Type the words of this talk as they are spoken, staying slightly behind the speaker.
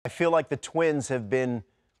feel like the Twins have been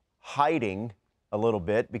hiding a little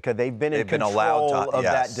bit because they've been in control of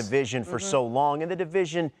that division for so long, and the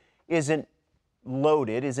division isn't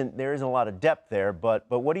loaded, there isn't a lot of depth there. But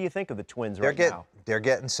what do you think of the Twins now? They're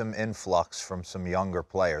getting some influx from some younger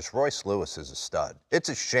players. Royce Lewis is a stud. It's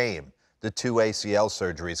a shame, the 2 ACL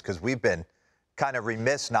surgeries, because we've been kind of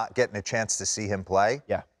remiss not getting a chance to see him play.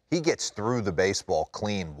 Yeah. He gets through the baseball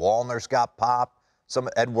clean. Wallner's got pop. Some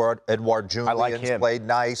Edward Julian's played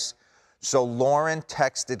nice. So Lauren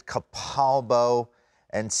texted Capalbo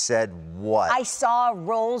and said what? I saw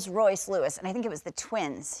Rolls-Royce Lewis, and I think it was the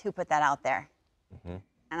Twins who put that out there. And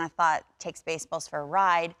I thought, takes baseballs for a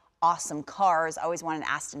ride. Awesome cars. Always wanted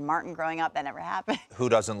Aston Martin growing up. That never happened. Who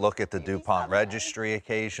doesn't look at the DuPont registry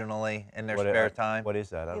occasionally in their spare time? What is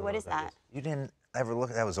that? What is that? You didn't ever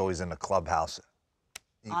look? That was always in the clubhouse.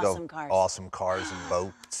 Awesome cars. Awesome cars and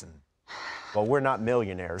boats. Well, we're not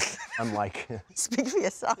millionaires. I'm like... Speak for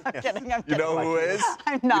yourself. I'm kidding. You know who is?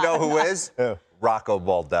 I'm not. You know who is? Rocco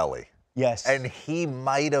Baldelli. Yes. And he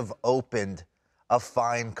might have opened a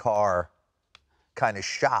fine car kind of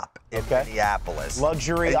shop in Minneapolis.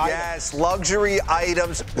 Luxury items. Yes, luxury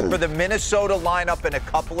items for the Minnesota lineup and a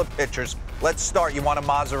couple of pitchers. Let's start. You want a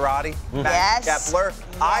Maserati? Yes. Kepler?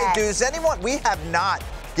 Yes. I do. Is anyone? We have not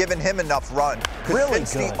given him enough run. Really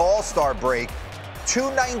since the All-Star break,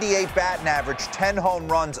 298 batting average, 10 home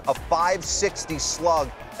runs, a 560 slug,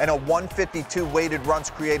 and a 152 weighted runs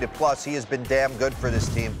created plus. He has been damn good for this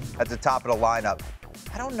team at the top of the lineup.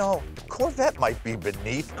 I don't know. Corvette might be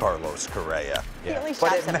beneath Carlos Correa. He only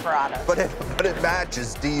shops at Ferrados. But it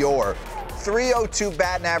matches Dior. 302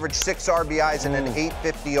 batting average, 6 RBIs, and an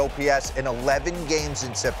 850 OPS in 11 games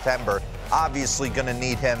in September. Obviously going to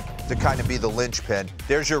need him to kind of be the linchpin.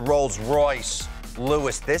 There's your Rolls-Royce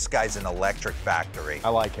Lewis. This guy's an electric factory. I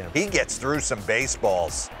like him. He gets through some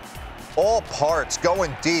baseballs. All parts,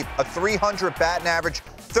 going deep. A 300 batting average,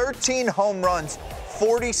 13 home runs,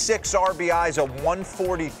 46 RBIs, a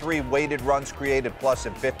 143 weighted runs created plus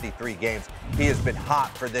in 53 games. He has been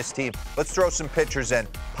hot for this team. Let's throw some pitchers in.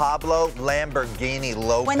 Pablo Lamborghini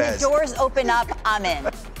Lopez. When the doors open up, I'm in.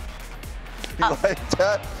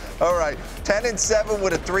 All right, 10-7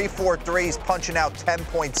 with a 3.43. He's punching out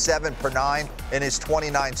 10.7 per 9 in his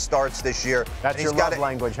 29 starts this year. That's your love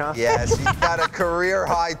language, huh? Yes, he's got a career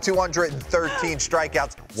high 213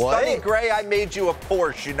 strikeouts. What? Sonny Gray, I made you a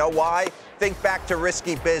Porsche. You know why? Think back to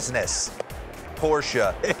Risky Business.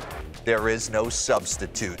 Porsche. There is no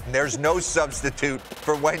substitute. And there's no substitute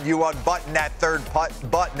for when you unbutton that third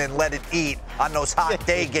button and let it eat on those hot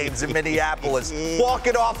day games in Minneapolis. Walk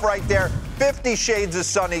it off right there. 50 Shades of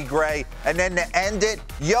Sonny Gray. And then to end it,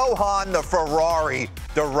 Johan the Ferrari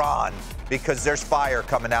Duran. Because there's fire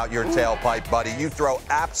coming out your tailpipe, buddy. You throw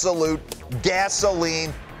absolute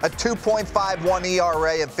gasoline. A 2.51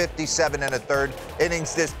 ERA and 57 1/3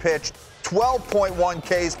 innings this pitch. 12.1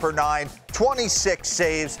 Ks per 9, 26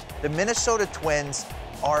 saves. The Minnesota Twins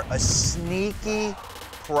are a sneaky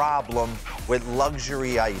problem with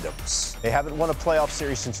luxury items. They haven't won a playoff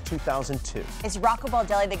series since 2002. Is Rocco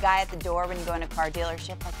Baldelli the guy at the door when you go in a car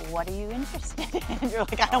dealership? Like, what are you interested in? You're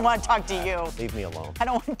like, I don't want to talk to you. Leave me alone. I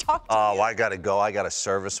don't want to talk to you. Oh, I got to go. I got a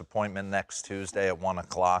service appointment next Tuesday at 1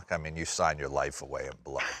 o'clock. I mean, you sign your life away in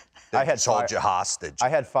blood. I had hold you hostage. I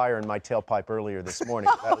had fire in my tailpipe earlier this morning.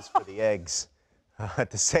 That was for the eggs at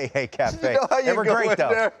the Say Hey Cafe. You know how they were great, though.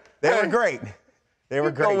 There? They were great. They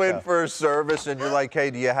were great. Go in for a service and you're like, hey,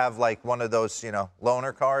 do you have like one of those,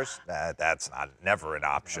 loaner cars? That's never an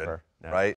option, Never. right?